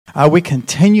We're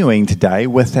continuing today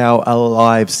with our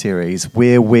Alive series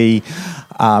where we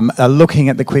are looking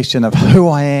at the question of who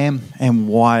I am and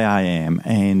why I am.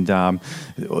 And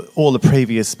all the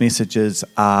previous messages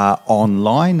are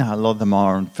online. A lot of them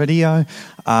are on video.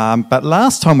 But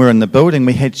last time we were in the building,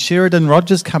 we had Sheridan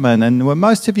Rogers come in. And were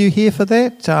most of you here for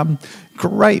that?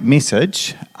 Great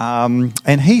message.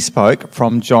 And he spoke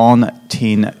from John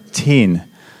 10:10.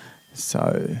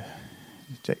 So...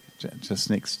 just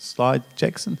next slide,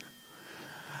 Jackson.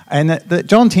 And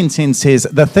John 10:10 says,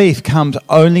 "The thief comes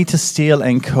only to steal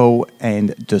and kill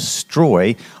and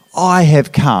destroy. I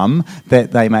have come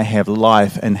that they may have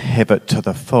life and have it to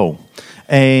the full."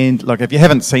 And look, if you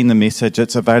haven't seen the message,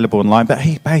 it's available online. But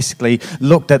he basically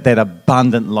looked at that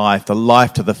abundant life, the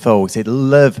life to the full. He said,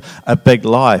 live a big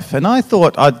life. And I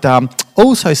thought I'd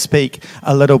also speak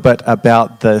a little bit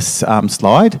about this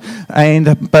slide.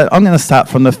 But I'm going to start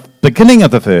from the beginning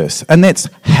of the verse. And that's,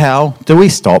 how do we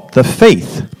stop the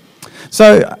thief?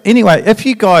 So anyway, if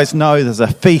you guys know there's a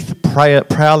thief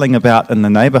prowling about in the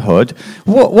neighbourhood,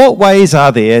 what ways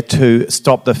are there to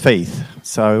stop the thief?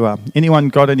 So anyone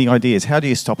got any ideas? How do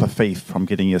you stop a thief from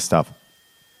getting your stuff?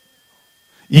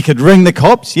 You could ring the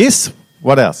cops, yes.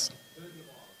 What else?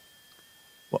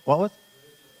 What was?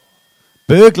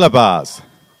 Burglar bars.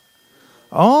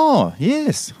 Oh,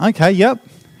 yes. Okay, yep.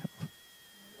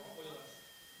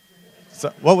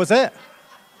 So what was that?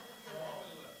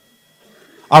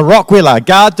 A Rottweiler, a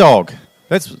guard dog.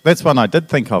 That's one I did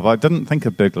think of. I didn't think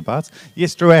of burglar bars.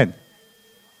 Yes, Joanne.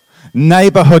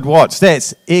 Neighbourhood watch.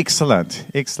 That's excellent.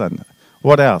 Excellent.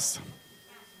 What else?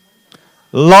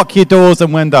 Lock your doors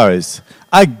and windows.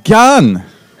 A gun.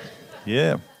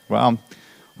 Yeah. Well,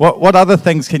 what other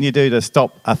things can you do to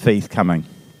stop a thief coming?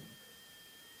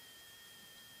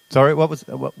 Sorry, what was?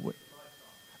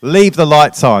 Leave the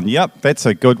lights on. Yep, that's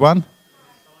a good one.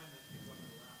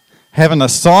 Having a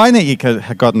sign that you could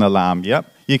have got an alarm.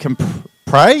 Yep. You can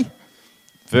pray.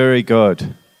 Very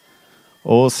good.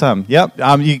 Awesome. Yep.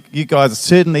 You guys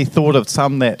certainly thought of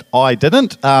some that I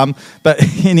didn't. But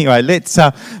anyway,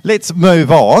 let's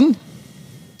move on.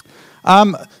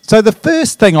 So the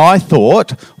first thing I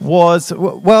thought was,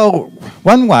 well,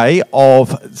 one way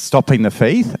of stopping the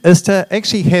thief is to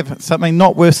actually have something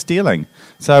not worth stealing.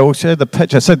 So we'll show the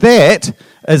picture. So that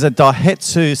is a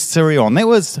Daihatsu Sirion. That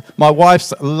was my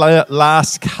wife's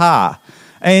last car.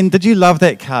 And did you love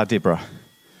that car, Deborah?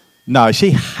 No,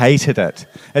 she hated it.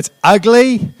 It's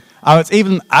ugly. It's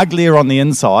even uglier on the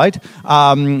inside.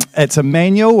 It's a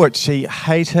manual, which she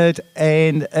hated,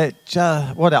 and it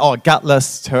just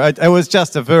gutless too. It was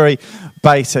just a very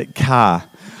basic car.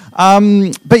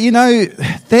 But you know,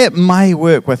 that may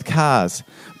work with cars,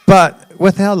 but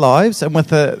with our lives and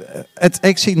it's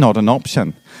actually not an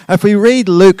option. If we read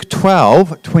Luke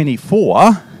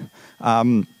 12:24,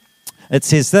 it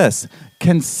says this.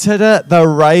 "Consider the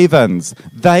ravens.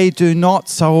 They do not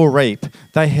sow or reap.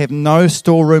 They have no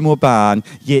storeroom or barn,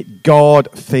 yet God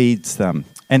feeds them.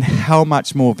 And how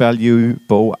much more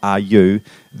valuable are you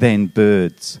than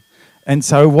birds?" And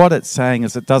so what it's saying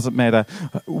is it doesn't matter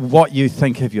what you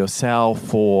think of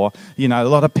yourself, or, you know, a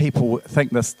lot of people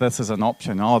think this is an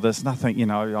option. Oh, there's nothing, you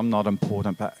know, I'm not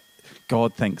important, but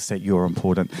God thinks that you're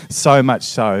important. So much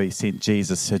so, he sent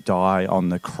Jesus to die on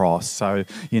the cross. So,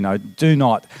 you know, do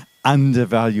not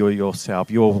undervalue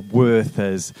yourself. Your worth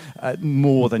is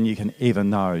more than you can ever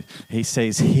know. He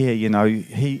says here, you know,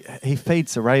 he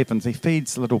feeds the ravens, he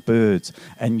feeds little birds,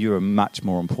 and you're much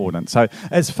more important. So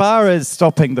as far as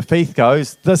stopping the thief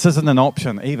goes, this isn't an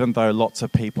option, even though lots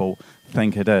of people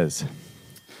think it is.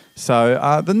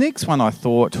 So the next one I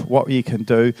thought what you can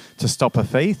do to stop a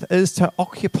thief is to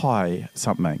occupy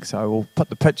something. So we'll put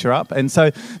the picture up. And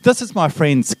so this is my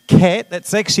friend's cat.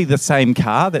 That's actually the same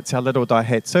car. That's our little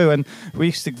Daihatsu. And we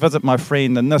used to visit my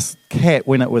friend, and this cat,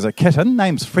 when it was a kitten,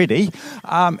 name's Freddie,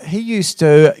 he used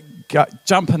to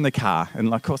jump in the car,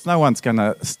 and of course no one's going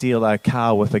to steal a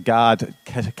car with a guard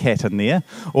cat in there,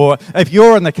 or if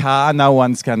you're in the car no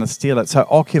one's going to steal it. So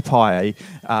occupy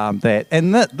that,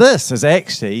 and this is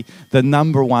actually the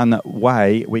number one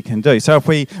way we can do. So if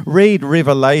we read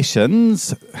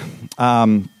Revelations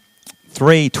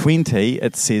 3:20,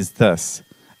 it says this.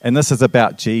 And this is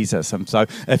about Jesus. And so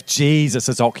if Jesus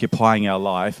is occupying our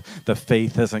life, the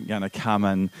thief isn't going to come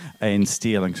in and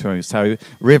stealing through. So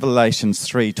Revelations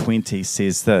 3:20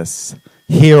 says this.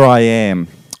 "Here I am.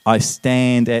 I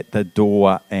stand at the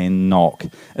door and knock.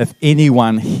 If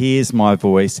anyone hears my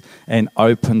voice and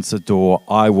opens the door,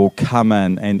 I will come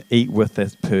in and eat with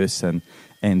that person,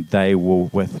 and they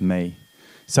will with me."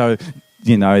 So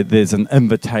there's an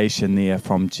invitation there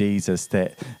from Jesus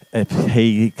that if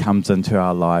he comes into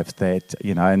our lives, that,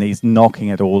 and he's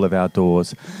knocking at all of our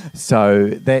doors. So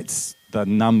that's the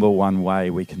number one way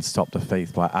we can stop the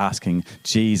thief, by asking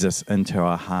Jesus into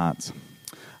our hearts.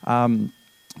 And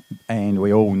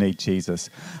we all need Jesus.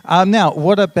 Now,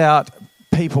 what about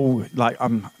people like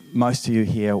most of you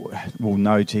here will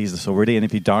know Jesus already, and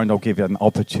if you don't, I'll give you an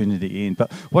opportunity in. But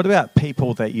what about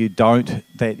people that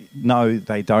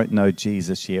they don't know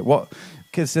Jesus yet?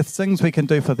 Because there's things we can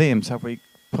do for them. So if we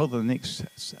pull the next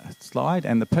slide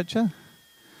and the picture,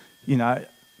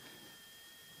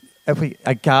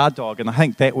 a guard dog, and I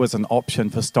think that was an option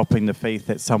for stopping the thief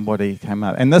that somebody came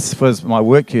up. And this was my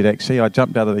work ute, actually. I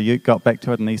jumped out of the ute, got back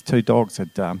to it, and these two dogs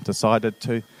had decided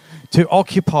to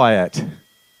occupy it.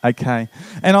 Okay.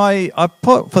 And I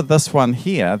put for this one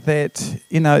here that,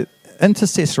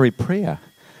 intercessory prayer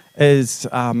is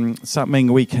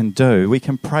something we can do. We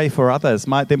can pray for others.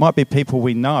 There might be people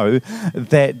we know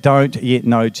that don't yet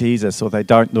know Jesus, or they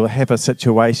don't have a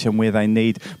situation where they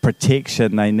need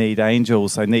protection, they need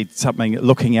angels, they need something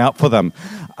looking out for them.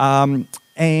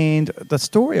 And the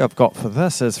story I've got for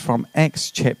this is from Acts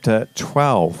chapter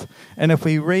 12. And if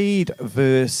we read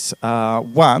verse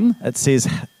 1, it says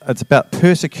it's about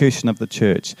persecution of the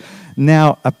church.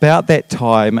 Now, about that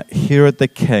time, Herod the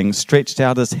king stretched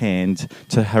out his hand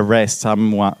to harass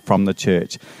someone from the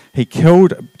church. He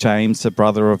killed James, the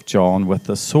brother of John, with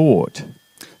the sword.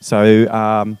 So,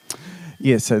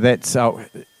 so that's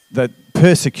the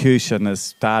persecution is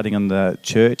starting in the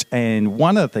church, and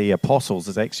one of the apostles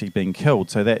is actually being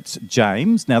killed. So that's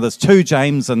James. Now, there's two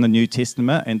James in the New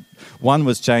Testament, and one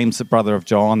was James, the brother of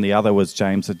John. The other was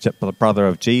James, the brother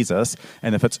of Jesus.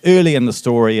 And if it's early in the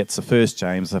story, it's the first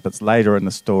James. If it's later in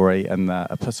the story, in the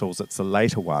epistles, it's the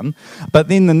later one. But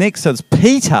then the next is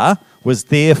Peter was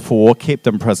therefore kept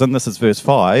in prison. This is verse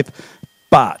 5.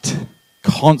 But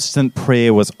constant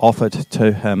prayer was offered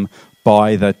to him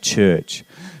by the church.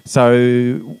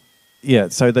 So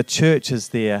the church is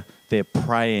there. They're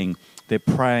praying. They're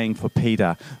praying for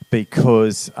Peter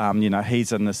because,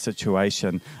 he's in this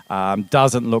situation.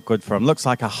 Doesn't look good for him. Looks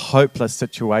like a hopeless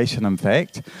situation, in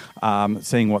fact,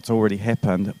 seeing what's already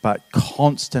happened. But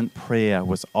constant prayer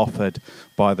was offered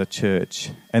by the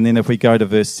church. And then if we go to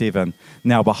verse 7,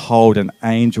 now behold, an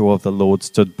angel of the Lord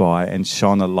stood by and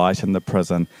shone a light in the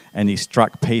prison. And he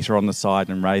struck Peter on the side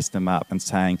and raised him up and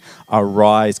saying,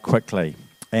 arise quickly.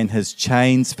 And his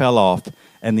chains fell off,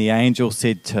 and the angel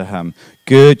said to him,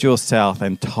 gird yourself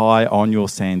and tie on your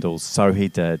sandals. So he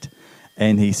did.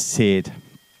 And he said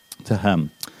to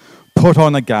him, put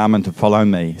on a garment and follow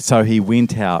me. So he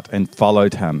went out and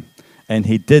followed him. And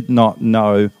he did not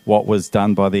know what was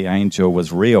done by the angel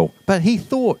was real, but he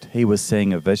thought he was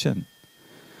seeing a vision.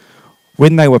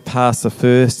 When they were past the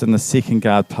first and the second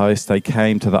guard post, they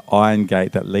came to the iron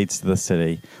gate that leads to the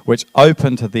city, which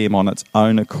opened to them on its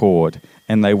own accord.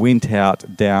 And they went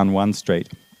out down one street,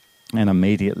 and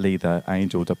immediately the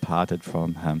angel departed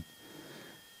from him.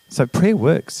 So prayer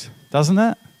works, doesn't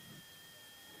it?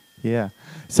 Yeah.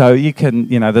 So you can,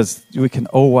 we can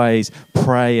always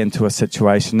pray into a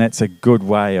situation. That's a good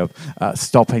way of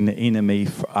stopping the enemy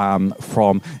from,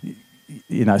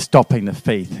 stopping the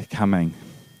thief coming.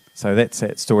 So that's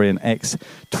that story in Acts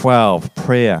 12,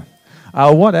 prayer.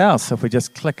 What else? If we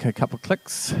just click a couple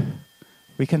clicks,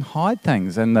 we can hide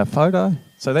things in the photo.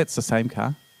 So that's the same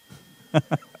car.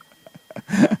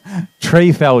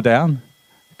 Tree fell down.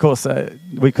 Of course,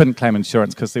 we couldn't claim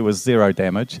insurance because there was zero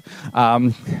damage.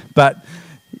 But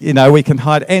we can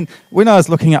hide. And when I was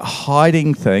looking at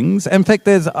hiding things, in fact,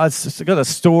 I've got a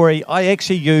story. I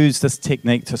actually used this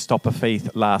technique to stop a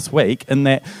thief last week, in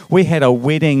that we had a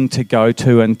wedding to go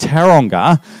to in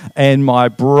Tauranga, and my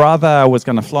brother was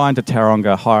going to fly into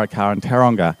Tauranga, hire a car in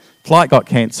Tauranga. Flight got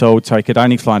cancelled, so he could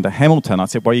only fly into Hamilton. I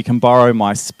said, well, you can borrow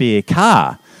my spare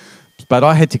car. But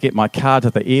I had to get my car to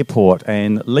the airport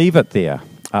and leave it there.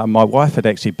 My wife had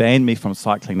actually banned me from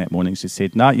cycling that morning. She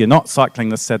said, no, you're not cycling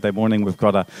this Saturday morning. We've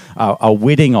got a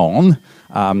wedding on.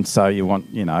 So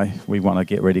we want to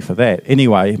get ready for that.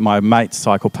 Anyway, my mate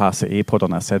cycled past the airport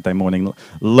on a Saturday morning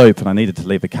loop, and I needed to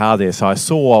leave the car there. So I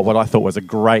saw what I thought was a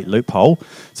great loophole.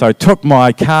 So I took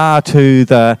my car to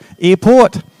the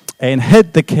airport and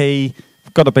hid the key,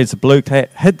 got a piece of blue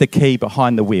tape, hid the key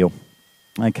behind the wheel.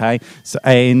 Okay, so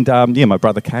my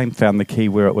brother came, found the key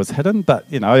where it was hidden, but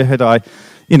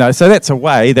so that's a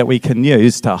way that we can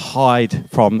use to hide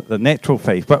from the natural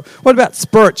thief. But what about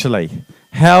spiritually?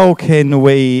 How can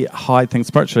we hide things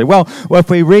spiritually? Well, if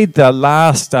we read the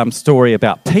last story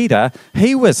about Peter,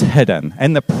 he was hidden,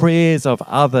 and the prayers of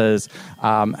others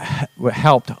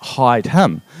helped hide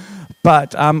him.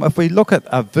 But if we look at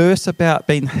a verse about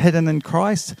being hidden in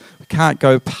Christ, we can't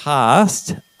go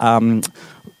past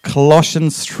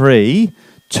Colossians 3,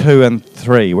 2 and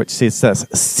 3, which says this: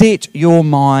 set your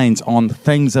minds on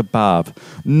things above,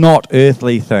 not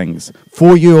earthly things.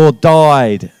 For you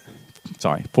died,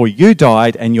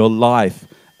 and your life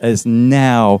is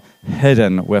now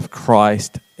hidden with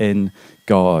Christ in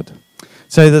God.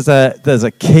 So there's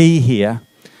a key here.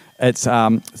 It's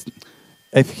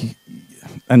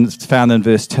and it's found in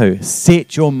verse 2.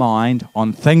 Set your mind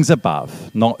on things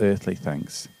above, not earthly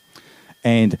things.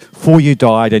 And for you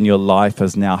died and your life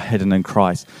is now hidden in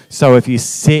Christ. So if you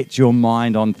set your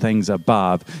mind on things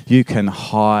above, you can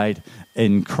hide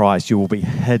in Christ. You will be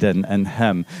hidden in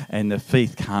Him. And the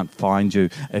thief can't find you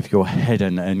if you're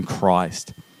hidden in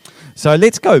Christ. So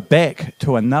let's go back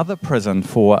to another prison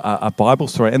for a Bible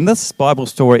story. And this Bible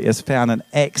story is found in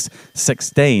Acts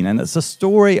 16. And it's a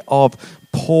story of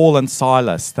Paul and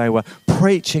Silas. They were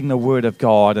preaching the word of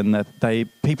God, and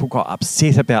people got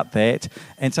upset about that,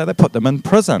 and so they put them in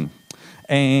prison.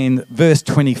 And verse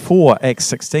 24, Acts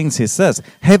 16 says this: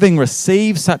 having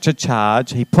received such a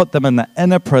charge, he put them in the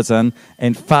inner prison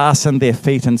and fastened their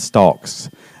feet in stocks.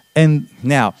 And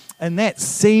now, in that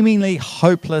seemingly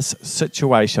hopeless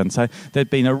situation, so they'd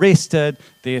been arrested,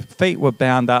 their feet were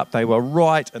bound up, they were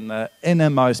right in the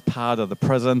innermost part of the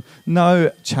prison, no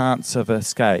chance of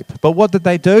escape. But what did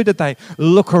they do? Did they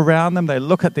look around them? They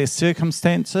look at their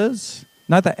circumstances?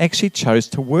 No, they actually chose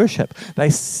to worship. They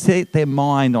set their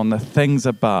mind on the things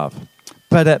above.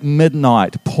 But at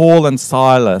midnight, Paul and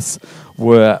Silas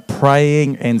were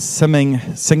praying and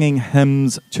singing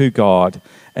hymns to God,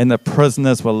 and the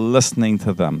prisoners were listening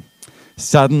to them.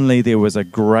 Suddenly there was a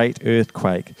great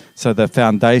earthquake, so the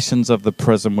foundations of the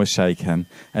prison were shaken,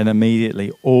 and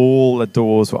immediately all the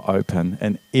doors were open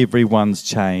and everyone's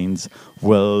chains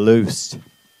were loosed.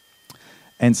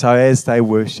 And so as they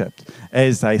worshipped,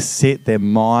 as they set their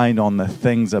mind on the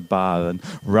things above and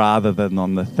rather than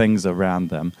on the things around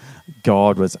them,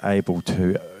 God was able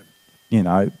to,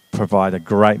 provide a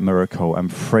great miracle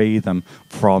and free them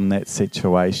from that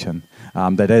situation.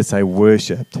 That as they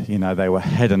worshipped, they were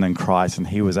hidden in Christ, and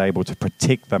He was able to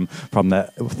protect them from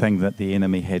the thing that the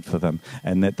enemy had for them,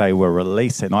 and that they were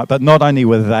released that night. But not only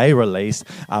were they released,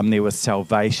 there was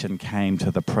salvation came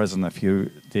to the prison. If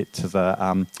you get to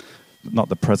the not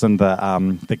the prison,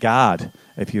 the guard,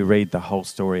 if you read the whole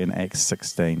story in Acts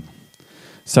 16.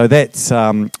 So that's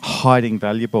hiding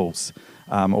valuables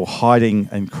or hiding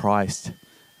in Christ.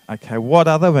 Okay, what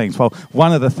other things? Well,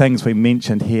 one of the things we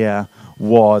mentioned here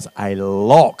was a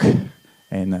lock,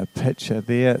 and a picture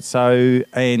there. So,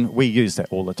 and we use that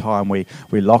all the time. We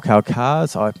lock our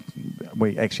cars.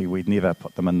 We never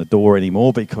put them in the door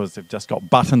anymore because they've just got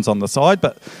buttons on the side.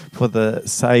 But for the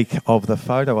sake of the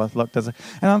photo, I've looked at it,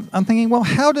 and I'm thinking, well,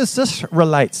 how does this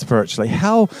relate spiritually?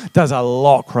 How does a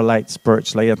lock relate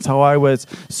spiritually? And so I was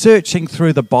searching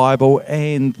through the Bible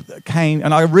and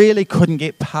I really couldn't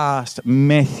get past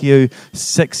Matthew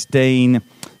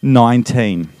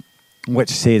 16:19, which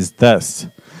says this: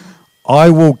 I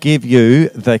will give you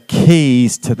the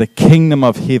keys to the kingdom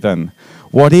of heaven.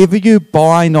 Whatever you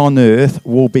bind on earth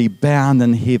will be bound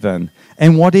in heaven,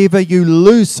 and whatever you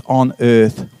loose on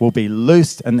earth will be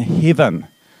loosed in heaven.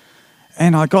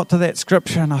 And I got to that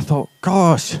scripture and I thought,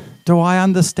 gosh, do I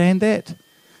understand that?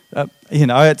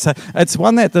 It's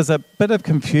one that there's a bit of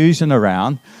confusion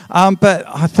around, but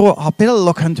I thought I'll better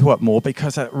look into it more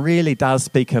because it really does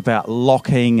speak about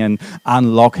locking and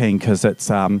unlocking, because it's,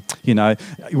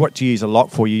 what do you use a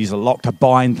lock for? You use a lock to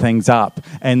bind things up,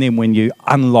 and then when you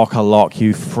unlock a lock,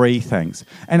 you free things.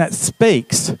 And it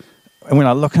speaks, and when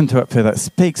I look into it further, it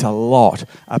speaks a lot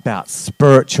about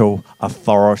spiritual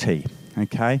authority.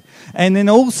 Okay, and then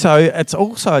it's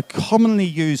also a commonly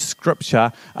used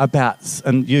scripture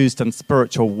and used in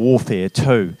spiritual warfare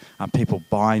too. People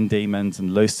bind demons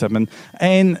and loose them,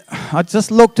 and I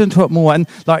just looked into it more, and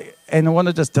I want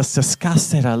to just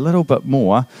discuss that a little bit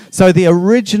more. So the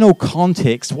original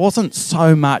context wasn't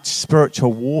so much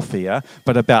spiritual warfare,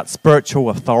 but about spiritual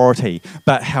authority.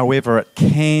 But however, it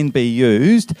can be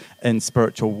used in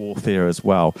spiritual warfare as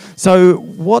well. So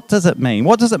what does it mean?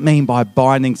 What does it mean by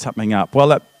binding something up?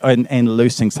 Well, and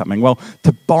loosing something. Well,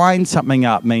 to bind something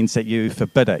up means that you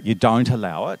forbid it, you don't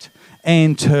allow it.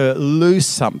 And to loose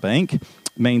something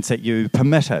means that you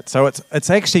permit it. So it's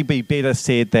actually be better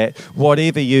said that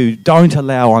whatever you don't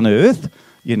allow on earth,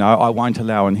 I won't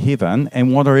allow in heaven,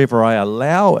 and whatever I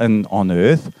allow on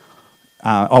earth,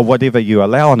 or whatever you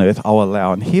allow on earth, I'll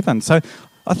allow in heaven. So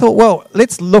I thought, well,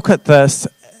 let's look at this,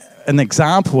 an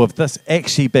example of this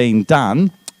actually being done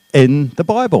in the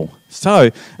Bible.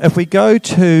 So if we go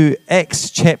to Acts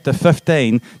chapter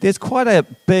 15, there's quite a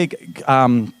big,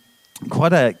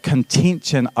 quite a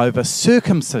contention over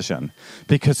circumcision,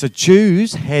 because the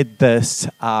Jews had this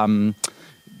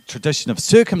tradition of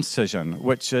circumcision,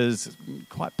 which is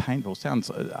quite painful.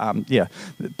 Sounds,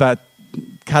 but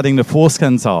cutting the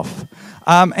foreskins off.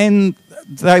 And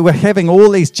they were having all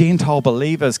these Gentile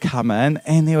believers come in,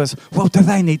 and there was, well, do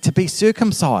they need to be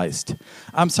circumcised?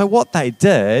 So what they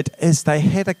did is they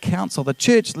had a council. The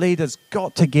church leaders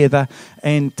got together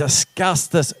and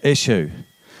discussed this issue.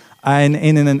 And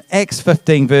in Acts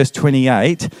 15, verse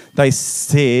 28, they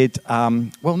said,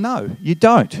 well, no, you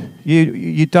don't.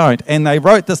 You don't. And they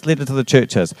wrote this letter to the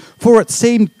churches. For it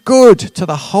seemed good to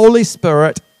the Holy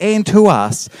Spirit and to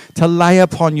us to lay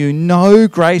upon you no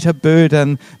greater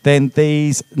burden than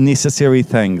these necessary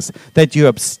things, that you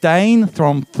abstain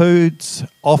from foods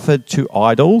offered to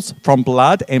idols, from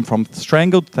blood and from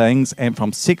strangled things and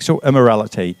from sexual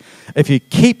immorality. If you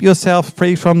keep yourself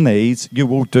free from these, you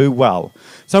will do well.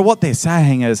 So what they're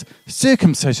saying is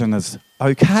circumcision is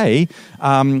okay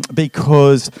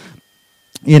because,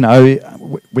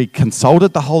 we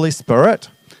consulted the Holy Spirit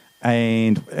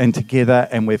and together,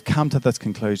 and we've come to this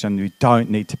conclusion: you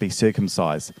don't need to be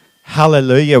circumcised.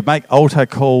 Hallelujah! Make altar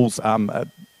calls,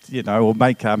 or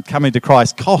make coming to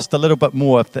Christ cost a little bit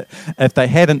more if they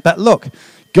hadn't. But look,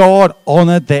 God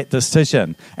honoured that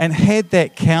decision, and had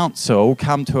that council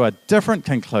come to a different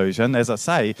conclusion, as I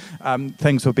say,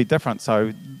 things would be different.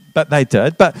 But they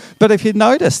did. But if you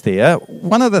notice there,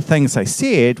 one of the things they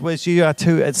said was you are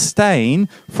to abstain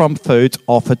from foods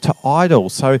offered to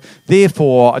idols. So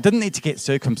therefore, I didn't need to get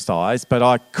circumcised, but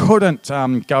I couldn't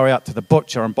go out to the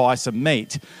butcher and buy some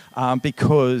meat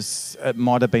because it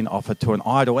might have been offered to an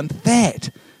idol. And that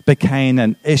became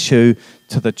an issue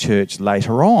to the church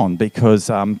later on,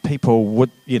 because people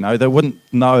would, they wouldn't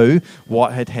know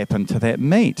what had happened to that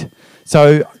meat.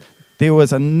 So there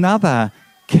was another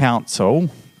council,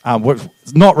 which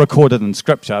is not recorded in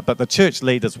Scripture, but the church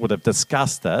leaders would have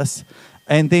discussed this.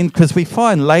 And then, because we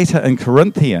find later in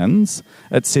Corinthians,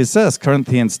 it says this,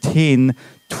 Corinthians 10,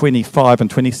 25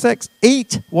 and 26,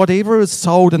 eat whatever is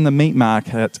sold in the meat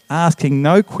market, asking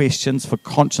no questions for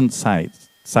conscience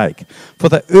sake. For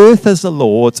the earth is the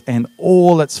Lord's and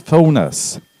all its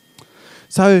fullness.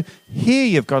 So here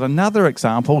you've got another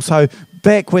example. So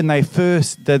back when they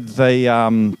first did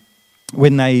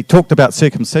when they talked about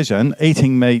circumcision,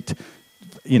 eating meat,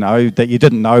 that you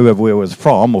didn't know where it was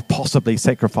from, or possibly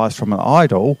sacrificed from an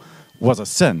idol, was a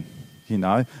sin,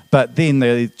 But then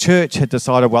the church had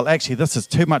decided, well, actually, this is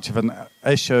too much of an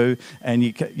issue, and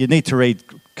you need to read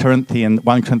 1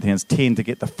 Corinthians 10 to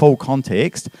get the full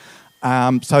context.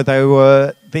 So they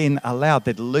were then allowed,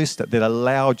 they'd loosed it, that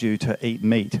allowed you to eat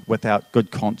meat without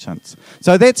good conscience.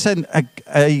 So that's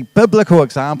a biblical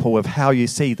example of how you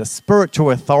see the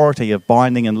spiritual authority of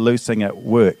binding and loosing at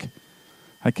work.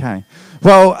 Okay.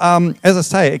 Well, as I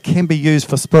say, it can be used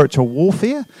for spiritual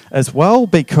warfare as well,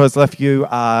 because if you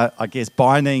are,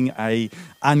 binding a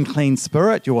unclean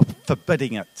spirit, you're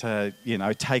forbidding it to,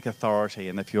 take authority,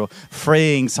 and if you're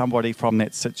freeing somebody from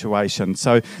that situation.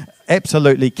 So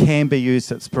absolutely can be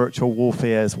used at spiritual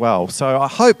warfare as well. So I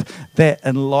hope that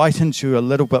enlightens you a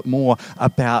little bit more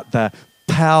about the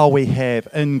power we have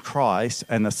in Christ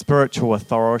and the spiritual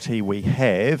authority we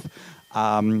have,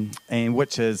 and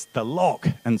which is the lock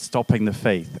in stopping the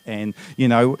thief. And,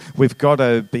 we've got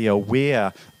to be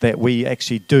aware that we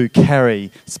actually do carry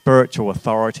spiritual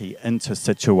authority into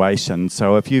situations.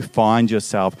 So if you find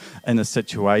yourself in a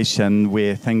situation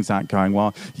where things aren't going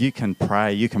well, you can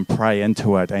pray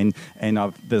into it. And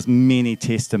there's many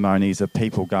testimonies of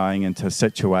people going into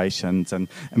situations and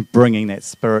bringing that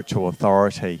spiritual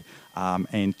authority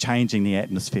and changing the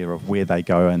atmosphere of where they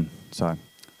go in. So,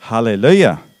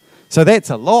 hallelujah. So that's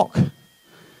a lock.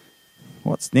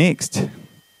 What's next?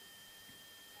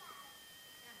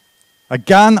 A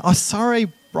gun. Oh, sorry,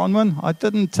 Bronwyn. I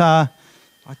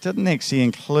didn't actually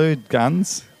include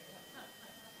guns.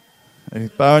 A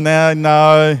bow now?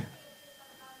 No.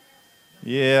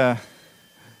 Yeah.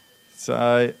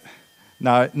 So,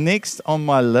 no. Next on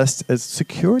my list is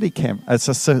security cam. It's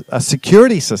a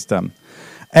security system,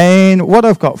 and what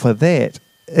I've got for that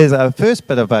is a first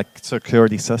bit of a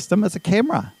security system is a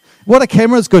camera. What a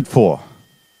camera is good for?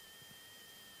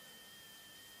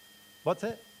 What's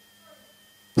that?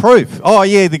 Proof. Oh,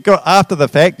 yeah, after the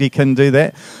fact you can do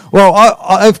that. Well,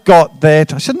 I've got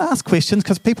that. I shouldn't ask questions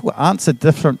because people answer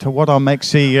different to what I'm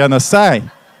actually going to say.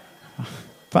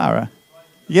 Farah.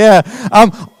 Yeah.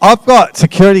 I've got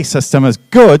security system is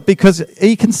good because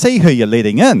you can see who you're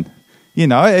letting in.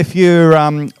 If you're,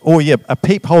 a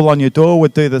peephole on your door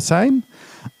would do the same.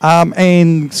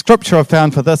 And scripture I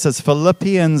found for this is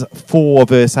Philippians 4,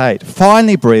 verse 8.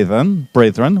 Finally, brethren,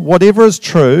 whatever is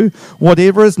true,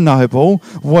 whatever is noble,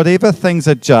 whatever things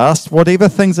are just, whatever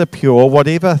things are pure,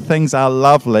 whatever things are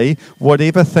lovely,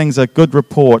 whatever things are good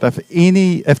report,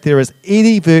 if there is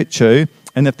any virtue,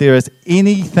 and if there is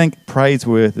anything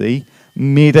praiseworthy,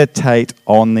 meditate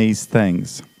on these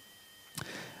things.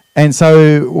 And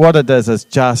so what it is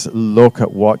just look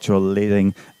at what you're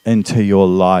letting into your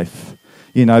life.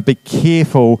 Be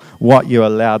careful what you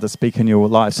allow to speak in your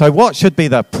life. So what should be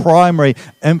the primary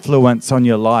influence on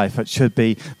your life? It should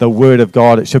be the Word of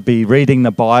God. It should be reading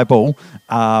the Bible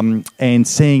and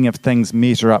seeing if things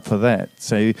measure up for that.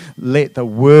 So let the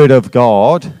Word of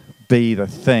God be the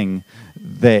thing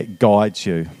that guides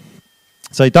you.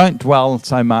 So don't dwell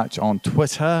so much on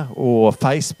Twitter or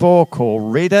Facebook or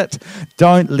Reddit.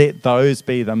 Don't let those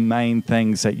be the main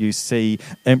things that you see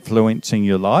influencing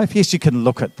your life. Yes, you can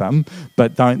look at them,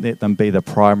 but don't let them be the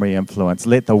primary influence.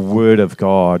 Let the Word of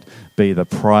God be the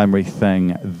primary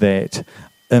thing that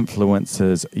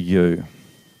influences you.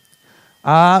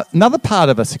 Another part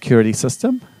of a security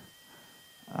system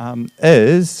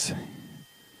is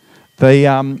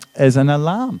an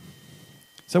alarm.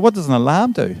 So what does an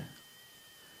alarm do?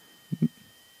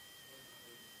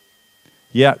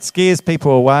 Yeah, it scares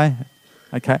people away.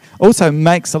 Okay. Also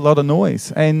makes a lot of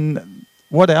noise. And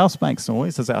what else makes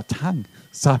noise is our tongue.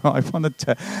 So I wanted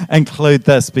to include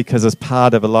this because it's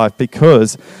part of a life.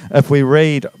 Because if we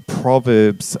read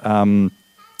Proverbs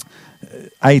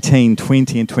 18,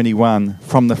 20 and 21,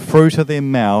 from the fruit of their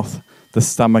mouth the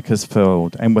stomach is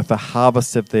filled, and with the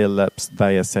harvest of their lips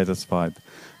they are satisfied.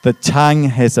 The tongue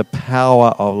has a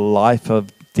power of life or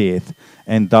death,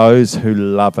 and those who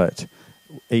love it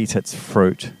eat its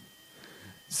fruit.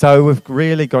 So we've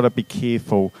really got to be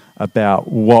careful about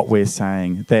what we're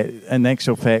saying. That in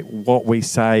actual fact, what we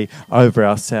say over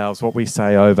ourselves, what we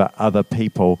say over other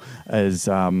people is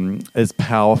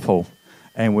powerful,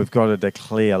 and we've got to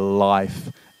declare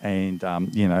life and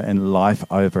life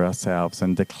over ourselves,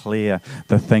 and declare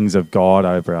the things of God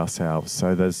over ourselves.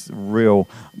 So there's real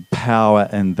power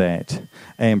in that.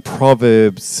 And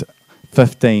Proverbs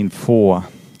 15:4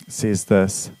 says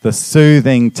this: the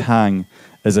soothing tongue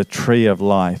is a tree of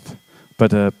life,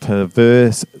 but a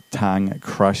perverse tongue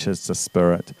crushes the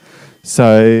spirit.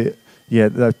 So,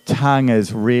 the tongue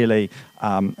is really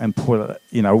important.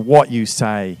 What you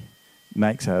say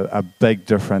makes a big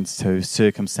difference to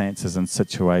circumstances and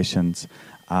situations.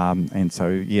 And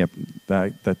so,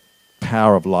 the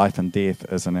power of life and death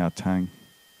is in our tongue.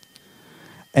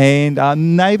 And our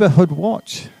neighbourhood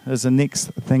watch is the next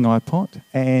thing I put.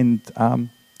 And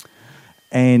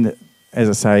as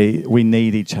I say, we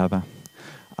need each other.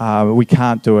 We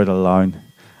can't do it alone.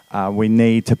 We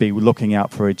need to be looking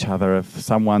out for each other. If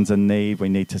someone's in need, we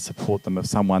need to support them. If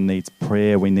someone needs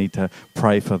prayer, we need to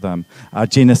pray for them.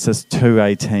 Genesis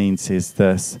 2:18 says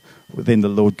this: then the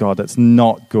Lord God, it's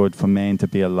not good for man to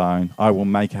be alone. I will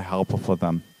make a helper for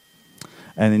them.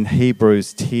 And in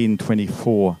Hebrews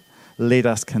 10:24, let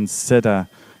us consider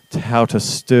how to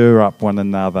stir up one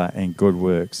another in good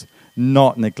works,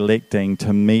 not neglecting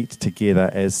to meet together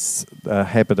as a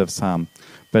habit of some,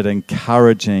 but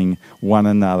encouraging one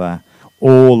another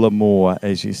all the more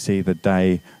as you see the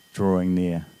day drawing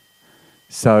near.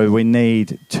 So we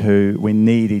need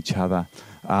each other.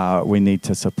 We need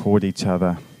to support each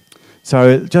other.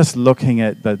 So just looking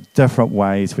at the different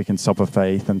ways we can stop a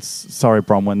faith, and sorry,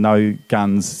 Bronwyn, no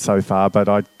guns so far, but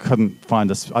I couldn't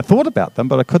find I thought about them,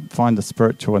 but I couldn't find a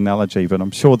spiritual analogy, but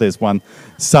I'm sure there's one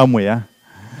somewhere.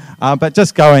 But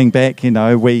just going back,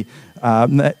 we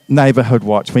neighbourhood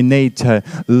watch. We need to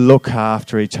look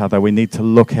after each other. We need to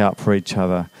look out for each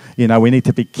other. We need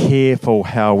to be careful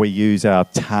how we use our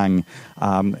tongue.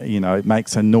 It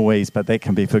makes a noise, but that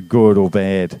can be for good or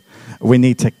bad. We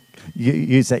need to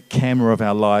use that camera of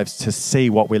our lives to see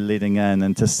what we're letting in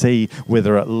and to see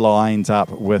whether it lines up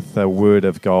with the Word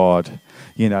of God.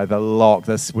 We've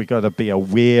got to be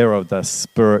aware of the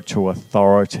spiritual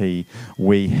authority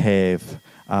we have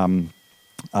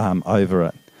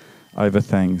over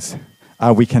things.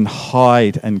 We can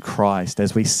hide in Christ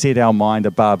as we set our mind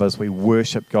above, as we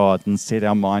worship God and set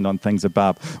our mind on things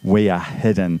above. We are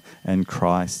hidden in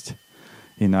Christ.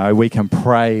 We can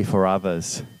pray for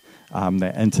others.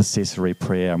 That intercessory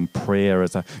prayer, and prayer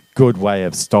is a good way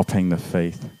of stopping the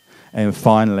thief. And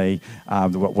finally,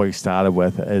 what we started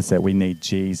with is that we need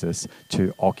Jesus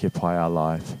to occupy our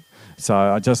life. So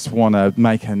I just want to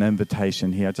make an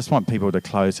invitation here. I just want people to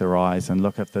close their eyes and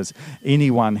look if there's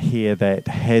anyone here that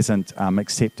hasn't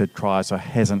accepted Christ or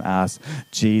hasn't asked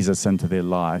Jesus into their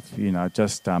life.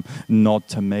 Just nod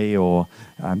to me or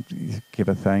give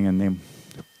a thing, and then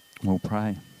We'll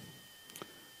pray.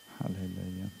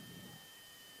 Hallelujah.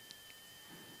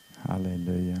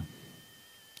 Hallelujah.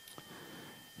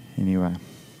 Anyway.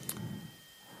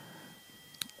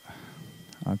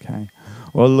 Okay.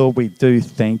 Well, Lord, we do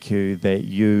thank you that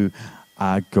you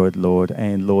are good, Lord,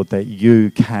 and Lord, that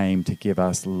you came to give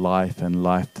us life and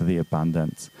life to the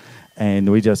abundance.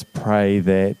 And we just pray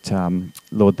that,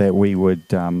 Lord, that we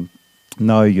would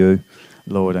know you,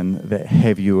 Lord, and that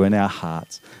have you in our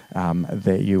hearts,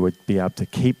 that you would be able to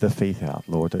keep the faith out,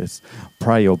 Lord. Just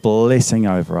pray your blessing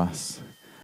over us.